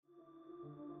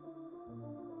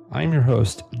I'm your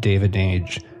host, David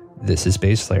Nage. This is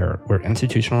Base Layer, where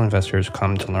institutional investors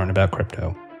come to learn about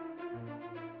crypto.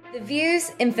 The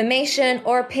views, information,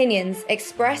 or opinions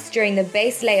expressed during the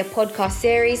Base Layer podcast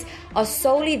series are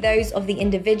solely those of the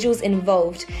individuals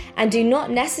involved and do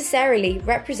not necessarily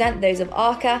represent those of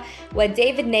ARCA, where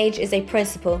David Nage is a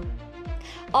principal.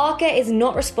 ARCA is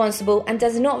not responsible and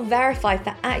does not verify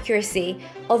the accuracy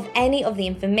of any of the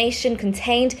information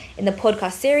contained in the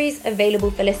podcast series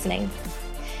available for listening.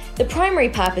 The primary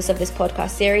purpose of this podcast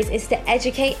series is to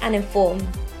educate and inform.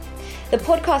 The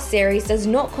podcast series does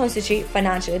not constitute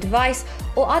financial advice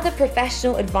or other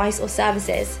professional advice or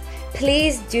services.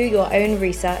 Please do your own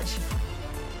research.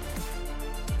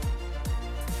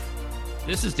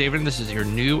 This is David, and this is your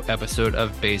new episode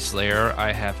of Base Layer.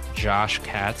 I have Josh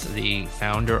Katz, the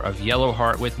founder of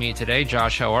Yellowheart, with me today.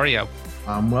 Josh, how are you?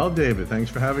 I'm well, David. Thanks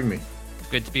for having me.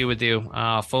 Good to be with you.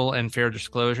 Full and fair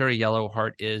disclosure,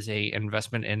 Yellowheart is a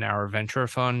investment in our venture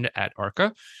fund at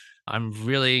ARCA. I'm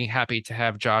really happy to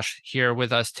have Josh here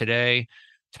with us today,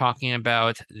 talking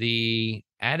about the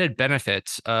added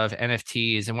benefits of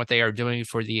NFTs and what they are doing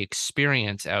for the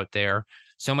experience out there.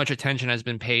 So much attention has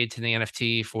been paid to the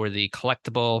NFT for the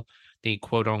collectible, the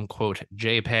quote unquote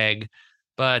JPEG.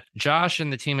 But Josh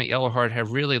and the team at Yellowheart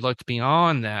have really looked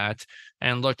beyond that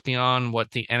and looked beyond what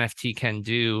the NFT can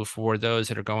do for those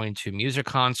that are going to music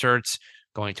concerts,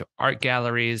 going to art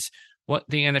galleries, what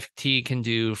the NFT can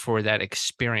do for that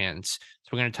experience. So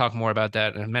we're going to talk more about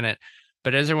that in a minute.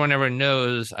 But as everyone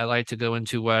knows, I like to go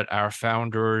into what our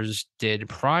founders did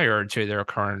prior to their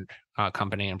current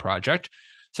company and project.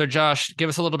 So Josh, give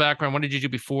us a little background. What did you do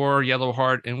before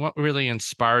Yellowheart, and what really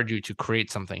inspired you to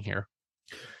create something here?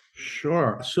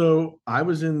 Sure. So I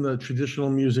was in the traditional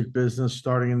music business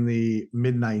starting in the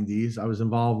mid-90s. I was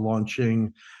involved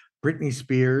launching Britney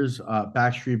Spears,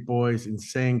 Backstreet Boys,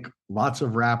 NSYNC, lots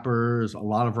of rappers, a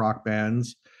lot of rock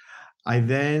bands. I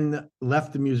then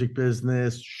left the music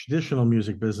business, traditional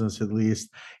music business at least,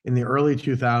 in the early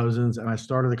 2000s, and I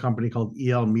started a company called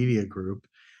EL Media Group.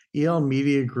 EL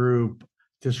Media Group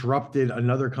disrupted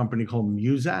another company called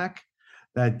Muzak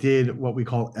that did what we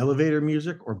call elevator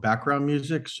music or background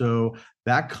music. So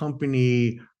that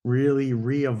company really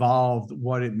re-evolved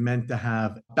what it meant to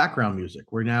have background music,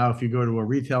 where now if you go to a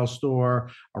retail store,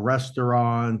 a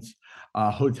restaurant, a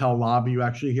hotel lobby, you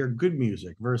actually hear good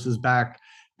music, versus back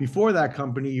before that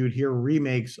company, you would hear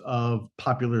remakes of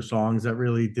popular songs that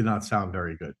really did not sound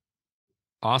very good.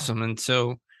 Awesome. And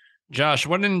so, Josh,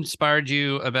 what inspired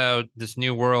you about this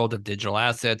new world of digital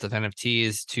assets, of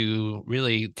NFTs, to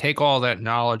really take all that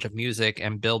knowledge of music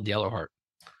and build Yellowheart?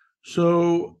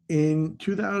 So in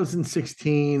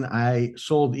 2016, I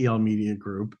sold EL Media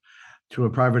Group to a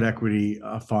private equity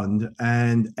fund.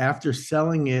 And after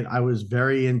selling it, I was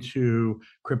very into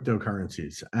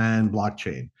cryptocurrencies and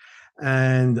blockchain.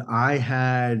 And I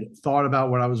had thought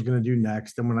about what I was going to do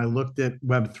next. And when I looked at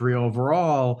Web3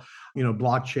 overall,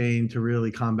 blockchain to really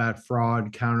combat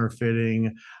fraud,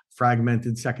 counterfeiting,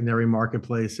 fragmented secondary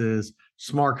marketplaces,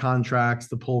 smart contracts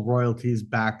to pull royalties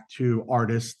back to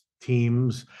artists,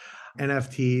 teams,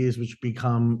 NFTs, which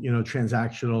become,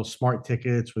 transactional smart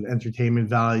tickets with entertainment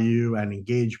value and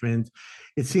engagement.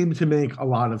 It seemed to make a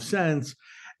lot of sense.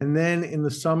 And then in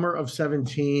the summer of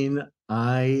 17,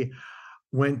 I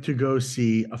went to go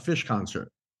see a Phish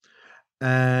concert.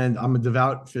 And I'm a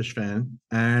devout Phish fan.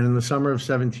 And in the summer of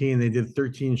 17, they did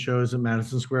 13 shows at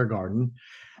Madison Square Garden.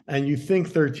 And you think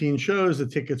 13 shows, the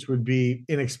tickets would be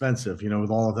inexpensive, with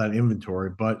all of that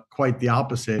inventory, but quite the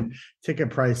opposite. Ticket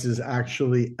prices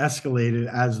actually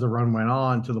escalated as the run went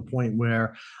on, to the point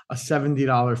where a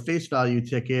 $70 face value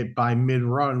ticket by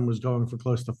mid-run was going for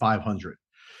close to $500.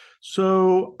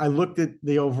 So I looked at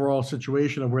the overall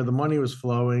situation of where the money was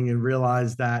flowing and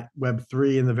realized that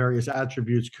Web3 and the various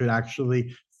attributes could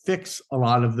actually fix a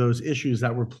lot of those issues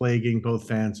that were plaguing both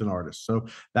fans and artists. So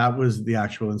that was the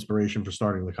actual inspiration for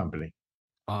starting the company.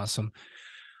 Awesome.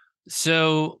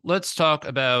 So let's talk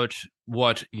about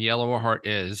what Yellowheart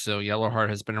is. So Yellowheart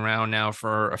has been around now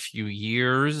for a few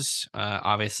years.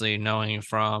 Obviously, knowing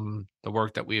from the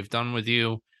work that we've done with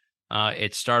you,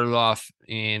 it started off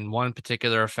in one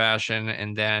particular fashion,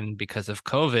 and then because of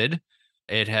COVID,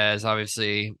 it has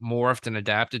obviously morphed and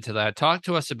adapted to that. Talk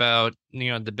to us about,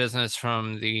 the business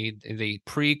from the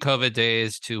pre-COVID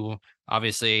days to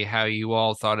obviously how you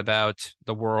all thought about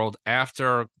the world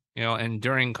after, and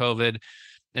during COVID,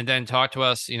 and then talk to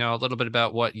us, a little bit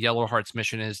about what Yellowheart's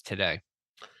mission is today.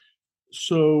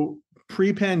 So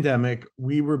pre-pandemic,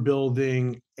 we were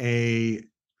building a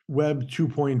Web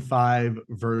 2.5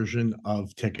 version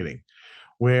of ticketing,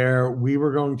 where we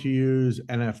were going to use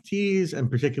NFTs and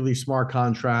particularly smart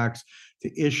contracts to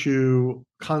issue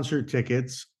concert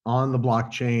tickets on the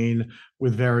blockchain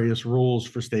with various rules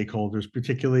for stakeholders,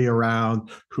 particularly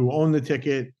around who owned the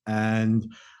ticket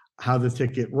and how the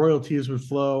ticket royalties would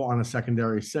flow on a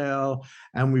secondary sale.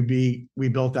 And we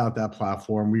built out that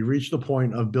platform. We reached the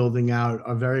point of building out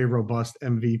a very robust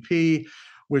MVP,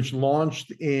 which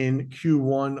launched in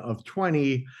Q1 of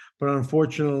 20, but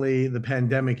unfortunately the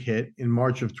pandemic hit in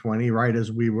March of 20, right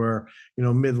as we were,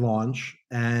 mid-launch,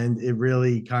 and it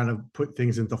really kind of put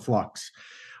things into flux.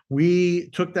 We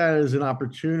took that as an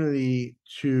opportunity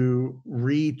to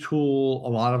retool a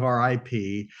lot of our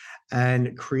IP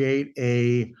and create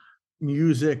a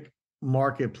music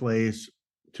marketplace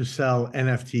to sell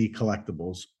NFT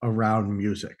collectibles around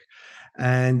music.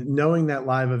 And knowing that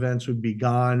live events would be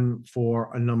gone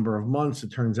for a number of months, it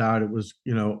turns out it was,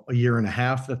 a year and a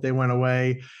half that they went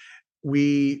away.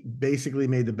 We basically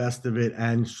made the best of it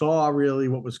and saw really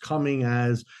what was coming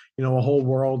as, a whole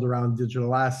world around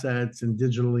digital assets and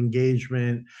digital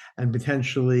engagement and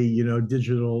potentially,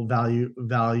 digital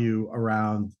value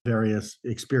around various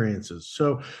experiences.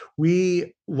 So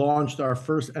we launched our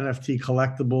first NFT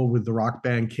collectible with the rock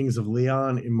band Kings of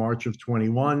Leon in March of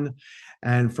 21.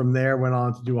 And from there went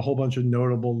on to do a whole bunch of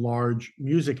notable large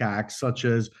music acts such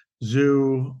as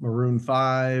Zoo, Maroon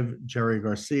 5, Jerry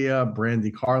Garcia,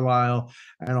 Brandi Carlile,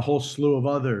 and a whole slew of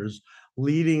others,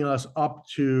 leading us up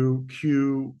to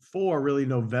Q4, really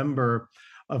November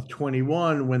of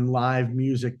 21, when live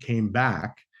music came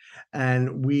back.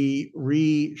 And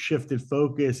we shifted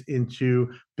focus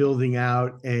into building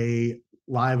out a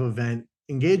live event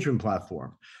engagement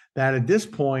platform that at this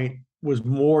point was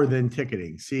more than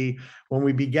ticketing. See, when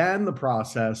we began the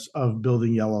process of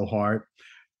building Yellow Heart,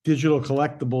 digital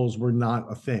collectibles were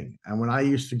not a thing. And when I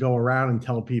used to go around and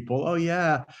tell people, oh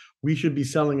yeah, we should be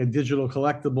selling a digital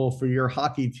collectible for your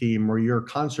hockey team or your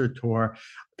concert tour,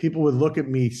 people would look at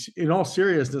me in all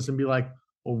seriousness and be like,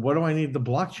 well, what do I need the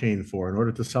blockchain for in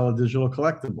order to sell a digital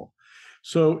collectible?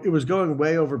 So it was going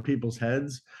way over people's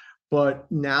heads.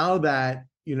 But now that,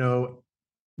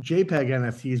 JPEG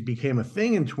NFTs became a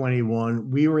thing in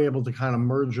 21, we were able to kind of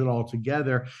merge it all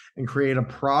together and create a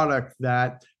product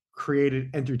that created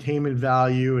entertainment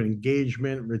value and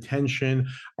engagement, retention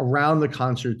around the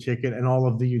concert ticket and all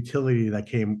of the utility that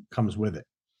comes with it.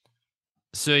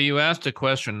 So you asked a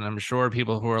question, and I'm sure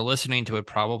people who are listening to it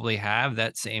probably have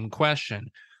that same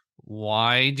question.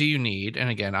 Why do you need,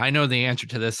 and again, I know the answer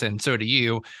to this and so do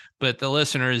you, but the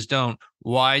listeners don't.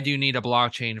 Why do you need a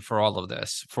blockchain for all of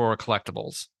this, for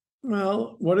collectibles?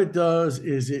 Well, what it does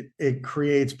is it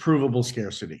creates provable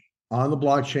scarcity. On the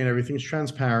blockchain, everything's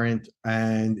transparent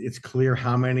and it's clear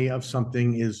how many of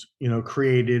something is,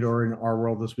 created, or in our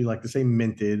world, as we like to say,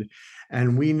 minted.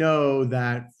 And we know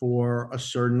that for a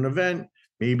certain event,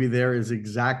 maybe there is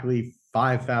exactly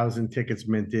 5,000 tickets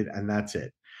minted and that's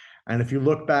it. And if you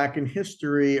look back in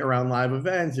history around live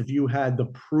events, if you had the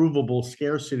provable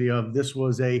scarcity of this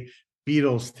was a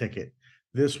Beatles ticket,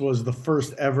 this was the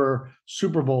first ever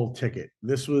Super Bowl ticket,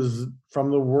 this was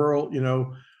from the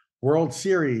World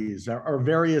Series, or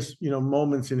various,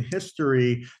 moments in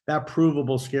history, that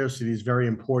provable scarcity is very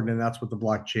important. And that's what the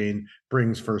blockchain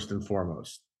brings first and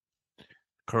foremost.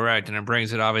 Correct. And it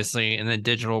brings it obviously in the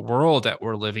digital world that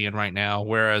we're living in right now,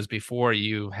 whereas before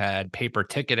you had paper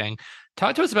ticketing.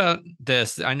 Talk to us about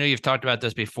this. I know you've talked about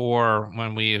this before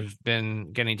when we've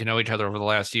been getting to know each other over the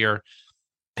last year.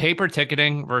 Paper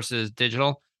ticketing versus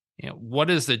digital. What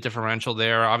is the differential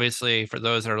there? Obviously, for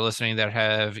those that are listening that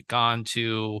have gone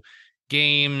to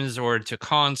games or to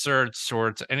concerts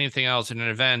or to anything else in an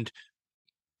event,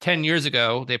 10 years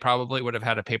ago, they probably would have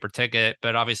had a paper ticket,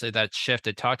 but obviously that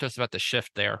shifted. Talk to us about the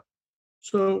shift there.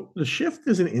 So the shift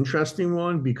is an interesting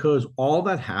one because all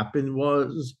that happened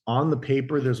was on the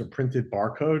paper, there's a printed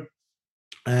barcode,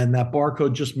 and that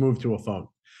barcode just moved to a phone.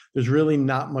 There's really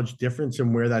not much difference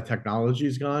in where that technology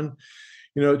has gone.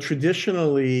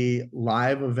 Traditionally,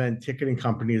 live event ticketing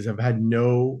companies have had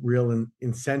no real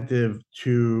incentive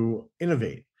to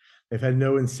innovate. They've had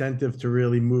no incentive to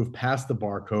really move past the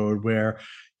barcode, where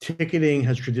ticketing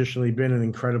has traditionally been an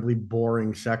incredibly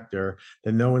boring sector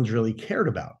that no one's really cared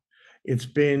about. It's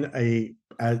been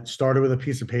it started with a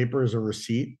piece of paper as a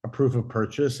receipt, a proof of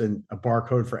purchase, and a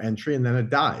barcode for entry, and then it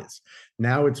dies.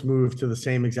 Now it's moved to the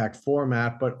same exact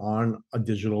format, but on a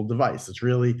digital device. It's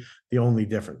really the only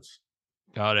difference.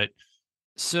 Got it.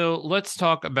 So let's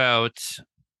talk about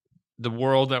the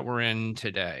world that we're in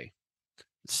today.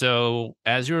 So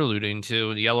as you're alluding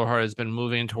to, the Yellow Heart has been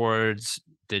moving towards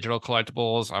digital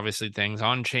collectibles, obviously things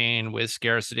on chain with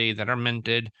scarcity that are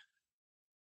minted.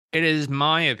 It is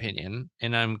my opinion,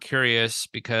 and I'm curious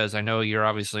because I know you're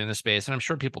obviously in the space, and I'm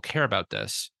sure people care about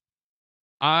this.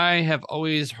 I have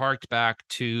always harked back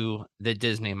to the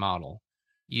Disney model.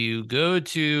 You go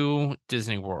to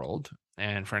Disney World,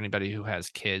 and for anybody who has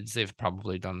kids, they've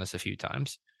probably done this a few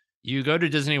times. You go to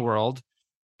Disney World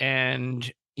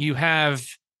and you have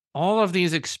all of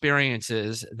these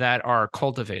experiences that are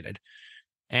cultivated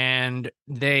and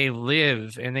they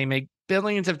live and they make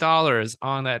billions of dollars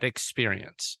on that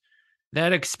experience.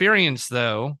 That experience,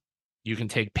 though, you can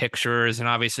take pictures, and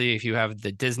obviously, if you have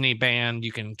the Disney band,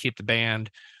 you can keep the band.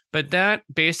 But that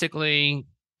basically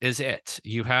is it.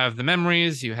 You have the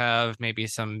memories, you have maybe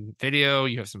some video,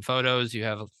 you have some photos, you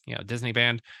have Disney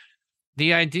band.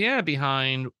 The idea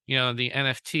behind the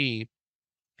NFT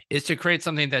is to create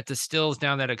something that distills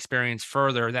down that experience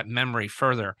further, that memory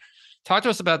further. Talk to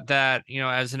us about that,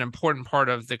 as an important part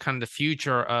of the kind of the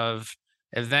future of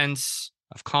events,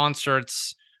 of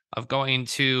concerts, of going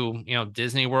to,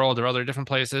 Disney World or other different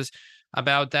places,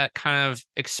 about that kind of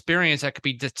experience that could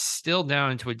be distilled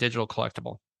down into a digital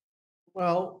collectible.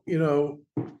 Well,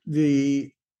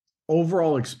 the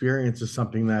overall experience is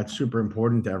something that's super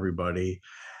important to everybody.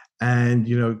 And,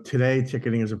 today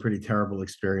ticketing is a pretty terrible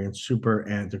experience, super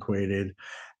antiquated.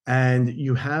 And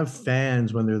you have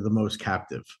fans when they're the most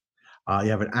captive. You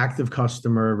have an active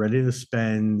customer ready to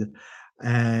spend,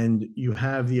 and you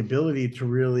have the ability to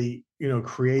really,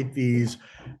 create these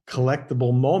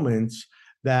collectible moments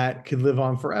that could live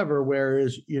on forever.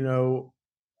 Whereas,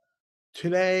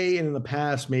 today and in the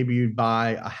past, maybe you'd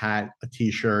buy a hat, a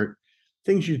t-shirt,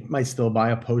 things you might still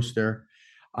buy, a poster,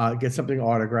 get something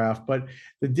autographed. But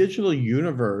the digital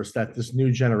universe that this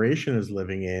new generation is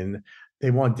living in, they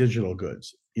want digital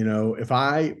goods. If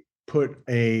I put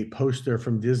a poster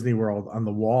from Disney World on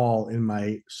the wall in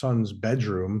my son's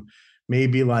bedroom,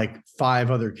 maybe like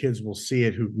 5 other kids will see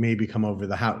it who maybe come over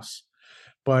the house.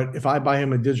 But if I buy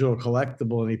him a digital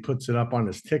collectible and he puts it up on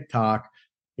his TikTok,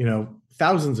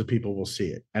 thousands of people will see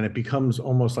it. And it becomes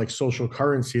almost like social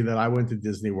currency that I went to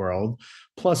Disney World.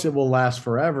 Plus, it will last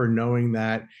forever knowing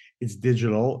that it's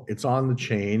digital, it's on the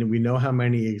chain. We know how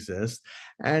many exist.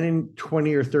 And in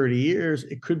 20 or 30 years,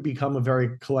 it could become a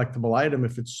very collectible item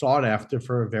if it's sought after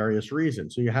for various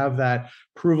reasons. So you have that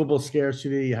provable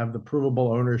scarcity, you have the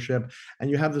provable ownership,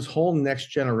 and you have this whole next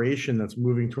generation that's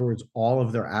moving towards all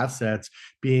of their assets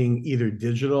being either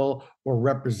digital or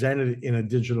represented in a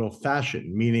digital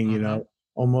fashion, meaning,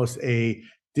 almost a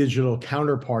digital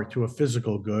counterpart to a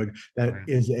physical good that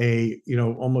is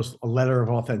almost a letter of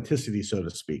authenticity, so to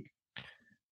speak.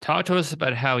 Talk to us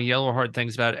about how Yellowheart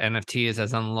thinks about NFTs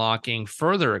as unlocking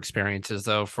further experiences,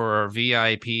 though, for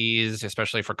VIPs,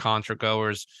 especially for concert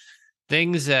goers,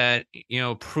 things that,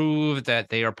 prove that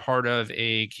they are part of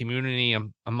a community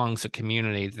amongst a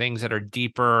community, things that are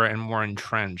deeper and more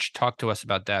entrenched. Talk to us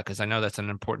about that, because I know that's an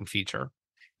important feature.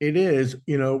 It is,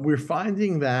 we're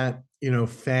finding that,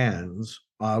 fans,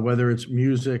 whether it's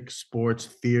music, sports,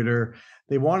 theater,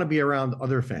 they want to be around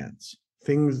other fans,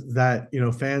 things that,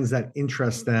 fans that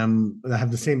interest them, that have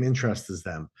the same interests as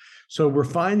them. So we're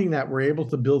finding that we're able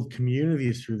to build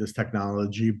communities through this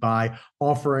technology by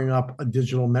offering up a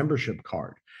digital membership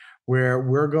card where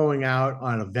we're going out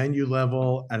on a venue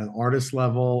level, at an artist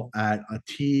level, at a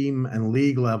team and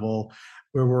league level,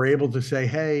 where we're able to say,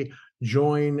 hey,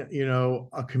 join,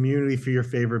 a community for your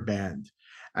favorite band.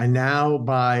 And now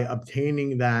by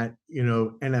obtaining that,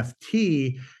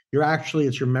 NFT,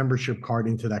 it's your membership card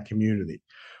into that community.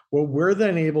 What we're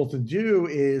then able to do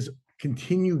is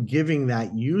continue giving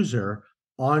that user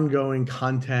ongoing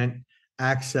content,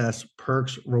 access,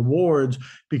 perks, rewards,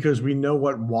 because we know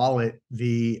what wallet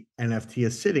the NFT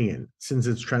is sitting in since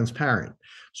it's transparent.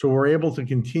 So we're able to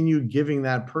continue giving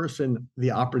that person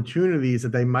the opportunities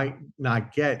that they might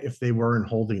not get if they weren't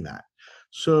holding that.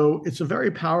 So it's a very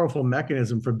powerful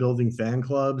mechanism for building fan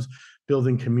clubs,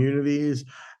 building communities.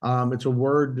 It's a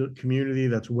word, community,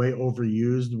 that's way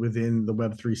overused within the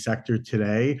Web3 sector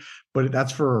today, but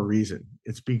that's for a reason.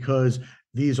 It's because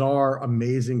these are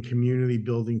amazing community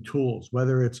building tools,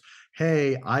 whether it's,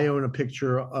 hey, I own a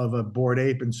picture of a Bored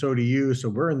Ape and so do you, so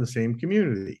we're in the same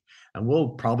community and we'll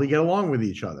probably get along with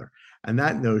each other. And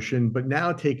that notion, but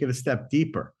now take it a step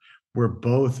deeper. We're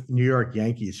both New York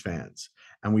Yankees fans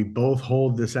and we both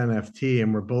hold this NFT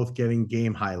and we're both getting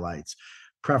game highlights,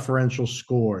 preferential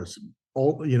scores,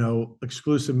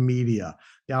 exclusive media,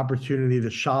 the opportunity to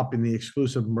shop in the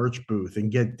exclusive merch booth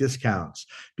and get discounts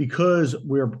because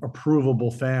we're a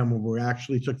provable fan when we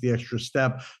actually took the extra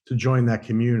step to join that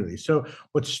community. So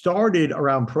what started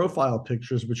around profile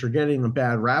pictures, which are getting a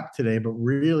bad rap today, but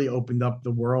really opened up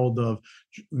the world of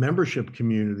membership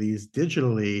communities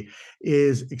digitally,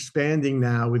 is expanding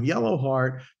now with Yellow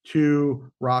Heart to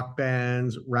rock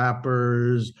bands,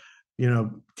 rappers,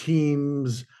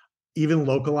 teams, even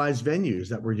localized venues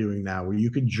that we're doing now, where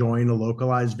you could join a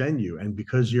localized venue. And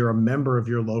because you're a member of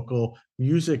your local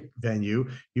music venue,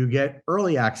 you get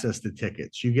early access to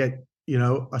tickets. You get,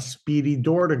 a speedy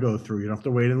door to go through. You don't have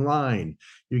to wait in line.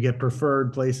 You get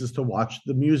preferred places to watch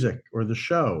the music or the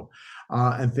show,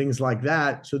 and things like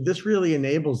that. So this really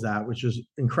enables that, which is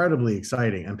incredibly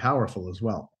exciting and powerful as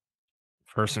well.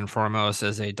 First and foremost,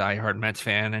 as a diehard Mets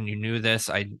fan, and you knew this,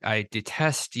 I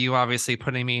detest you obviously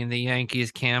putting me in the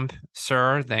Yankees camp,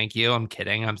 sir. Thank you. I'm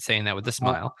kidding. I'm saying that with a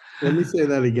smile. Let me say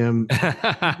that again.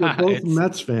 We're both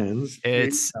Mets fans.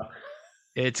 It's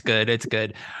good. It's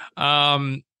good.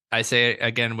 I say it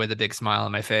again with a big smile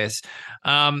on my face.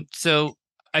 So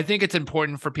I think it's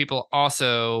important for people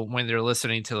also when they're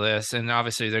listening to this, and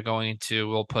obviously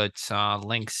we'll put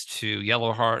links to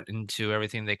Yellow Heart and to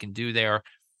everything they can do there.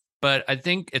 But I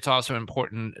think it's also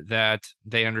important that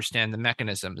they understand the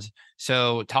mechanisms.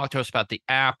 So talk to us about the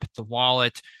app, the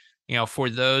wallet, for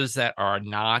those that are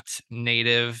not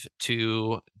native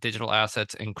to digital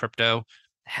assets and crypto.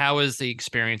 How is the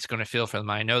experience going to feel for them?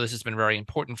 I know this has been very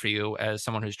important for you as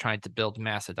someone who's trying to build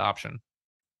mass adoption.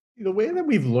 The way that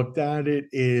we've looked at it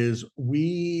is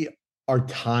we are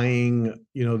tying,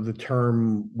 the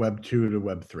term Web 2 to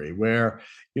Web 3, where,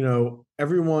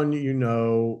 everyone,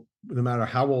 no matter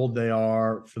how old they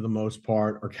are, for the most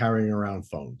part, are carrying around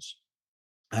phones.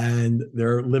 And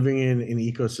they're living in an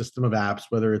ecosystem of apps,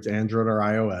 whether it's Android or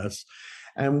iOS.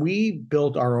 And we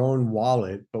built our own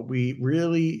wallet, but we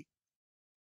really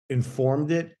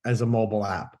informed it as a mobile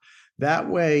app. That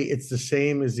way, it's the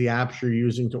same as the apps you're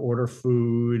using to order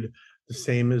food, the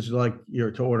same as like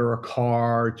to order a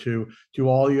car, to do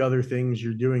all the other things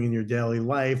you're doing in your daily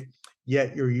life,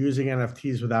 yet you're using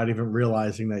NFTs without even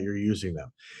realizing that you're using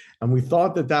them. And we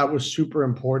thought that that was super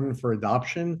important for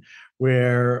adoption,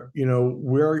 where,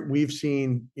 we've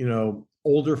seen,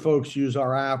 older folks use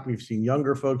our app, we've seen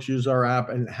younger folks use our app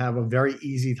and have a very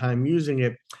easy time using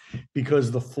it because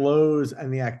the flows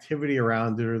and the activity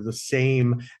around it are the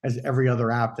same as every other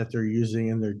app that they're using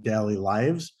in their daily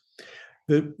lives.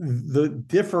 The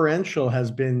differential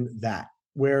has been that,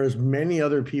 whereas many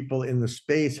other people in the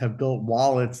space have built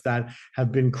wallets that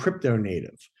have been crypto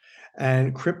native.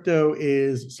 And crypto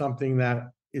is something that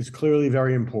is clearly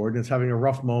very important. It's having a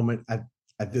rough moment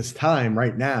at this time.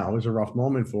 Right now is a rough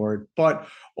moment for it. But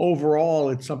overall,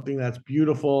 it's something that's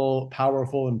beautiful,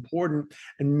 powerful, important.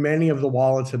 And many of the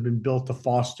wallets have been built to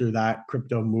foster that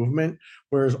crypto movement,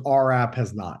 whereas our app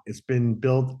has not. It's been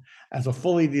built as a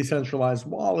fully decentralized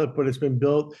wallet, but it's been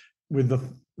built with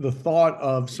the thought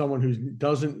of someone who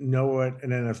doesn't know what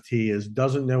an NFT is,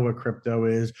 doesn't know what crypto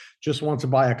is, just wants to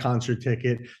buy a concert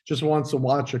ticket, just wants to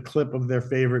watch a clip of their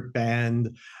favorite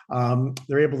band.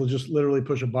 They're able to just literally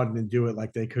push a button and do it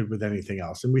like they could with anything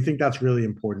else. And we think that's really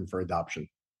important for adoption.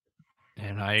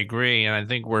 And I agree. And I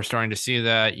think we're starting to see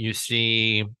that. You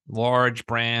see large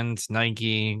brands,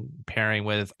 Nike pairing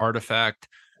with Artifact.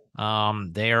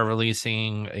 They are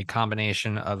releasing a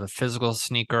combination of a physical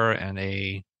sneaker and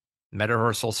a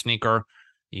metaversal sneaker.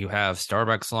 You have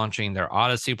Starbucks launching their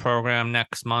Odyssey program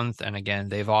next month. And again,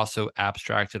 they've also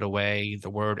abstracted away the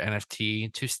word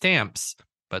NFT to stamps,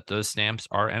 but those stamps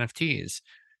are NFTs.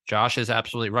 Josh is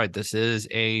absolutely right. This is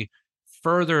a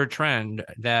further trend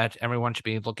that everyone should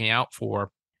be looking out for,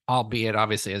 albeit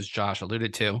obviously, as Josh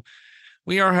alluded to,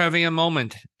 we are having a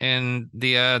moment in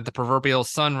the proverbial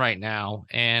sun right now,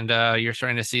 and you're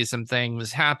starting to see some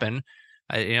things happen.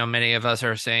 Many of us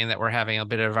are saying that we're having a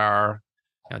bit of our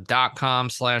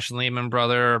 .com/Lehman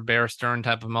Brother, Bear Stearns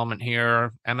type of moment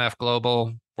here, MF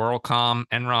Global, WorldCom,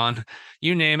 Enron,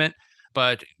 you name it.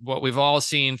 But what we've all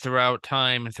seen throughout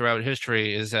time and throughout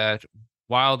history is that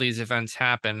while these events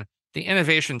happen, the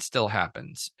innovation still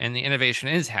happens, and the innovation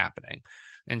is happening.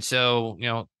 And so,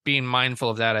 being mindful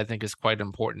of that, I think, is quite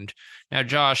important. Now,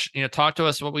 Josh, talk to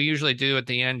us. What we usually do at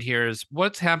the end here is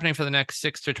what's happening for the next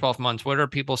 6 to 12 months. What are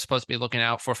people supposed to be looking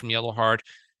out for from Yellow Heart?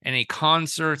 Any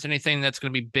concerts, anything that's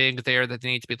going to be big there that they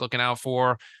need to be looking out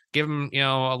for? Give them,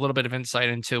 a little bit of insight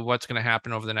into what's going to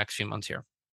happen over the next few months here.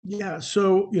 Yeah.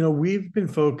 So, we've been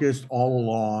focused all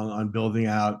along on building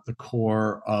out the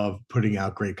core of putting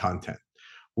out great content.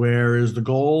 Whereas the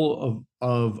goal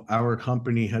of our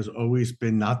company has always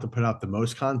been not to put out the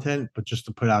most content, but just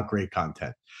to put out great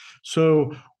content.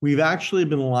 So we've actually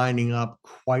been lining up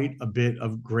quite a bit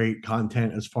of great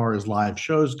content as far as live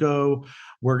shows go.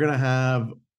 We're going to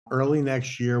have early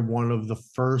next year one of the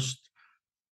first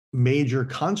major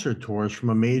concert tours from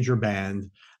a major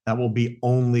band that will be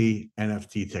only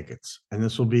NFT tickets. And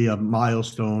this will be a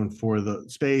milestone for the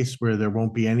space where there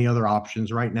won't be any other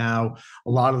options. Right now, a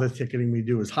lot of the ticketing we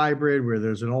do is hybrid, where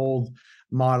there's an old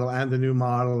model and a new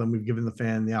model, and we've given the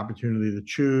fan the opportunity to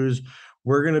choose.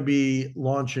 We're going to be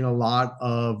launching a lot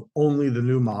of only the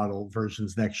new model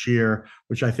versions next year,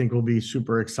 which I think will be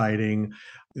super exciting.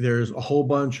 There's a whole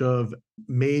bunch of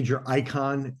major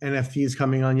icon NFTs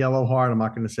coming on Yellow Heart. I'm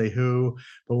not going to say who,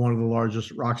 but one of the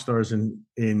largest rock stars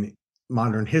in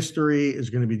modern history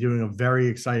is going to be doing a very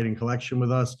exciting collection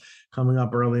with us coming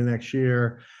up early next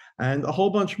year. And a whole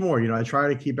bunch more. I try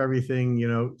to keep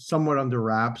everything, somewhat under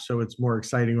wraps, so it's more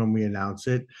exciting when we announce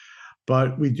it.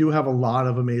 But we do have a lot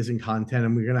of amazing content,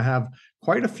 and we're going to have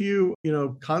quite a few,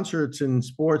 concerts and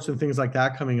sports and things like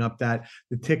that coming up, that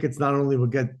the tickets not only will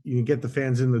get the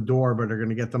fans in the door, but are going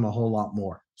to get them a whole lot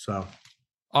more. So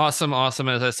awesome.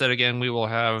 As I said, again, we will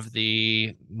have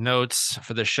the notes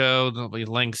for the show. There'll be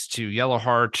links to Yellow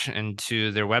Heart and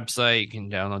to their website. You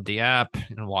can download the app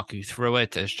and walk you through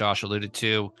it. As Josh alluded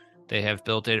to, they have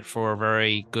built it for a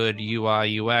very good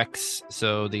UI UX,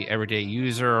 so the everyday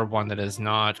user, one that is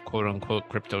not quote unquote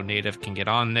crypto native, can get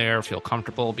on there, feel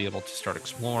comfortable, be able to start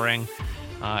exploring.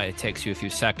 It takes you a few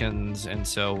seconds, and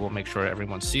so we'll make sure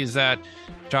everyone sees that.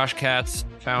 Josh Katz,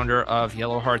 founder of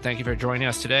Yellow Heart, thank you for joining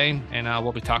us today, and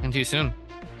we'll be talking to you soon.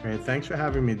 Great. Thanks for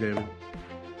having me, David.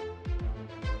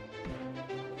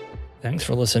 Thanks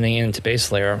for listening in to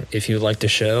Base Layer. If you like the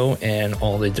show and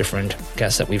all the different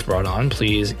guests that we've brought on,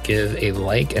 please give a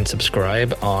like and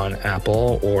subscribe on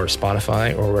Apple or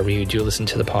Spotify or wherever you do listen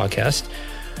to the podcast.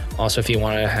 Also, if you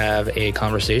want to have a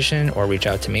conversation or reach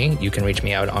out to me, you can reach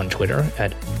me out on Twitter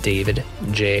at David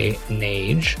J.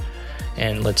 Nage,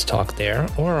 and let's talk there.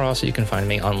 Or also you can find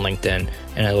me on LinkedIn,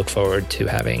 and I look forward to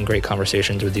having great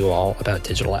conversations with you all about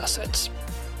digital assets.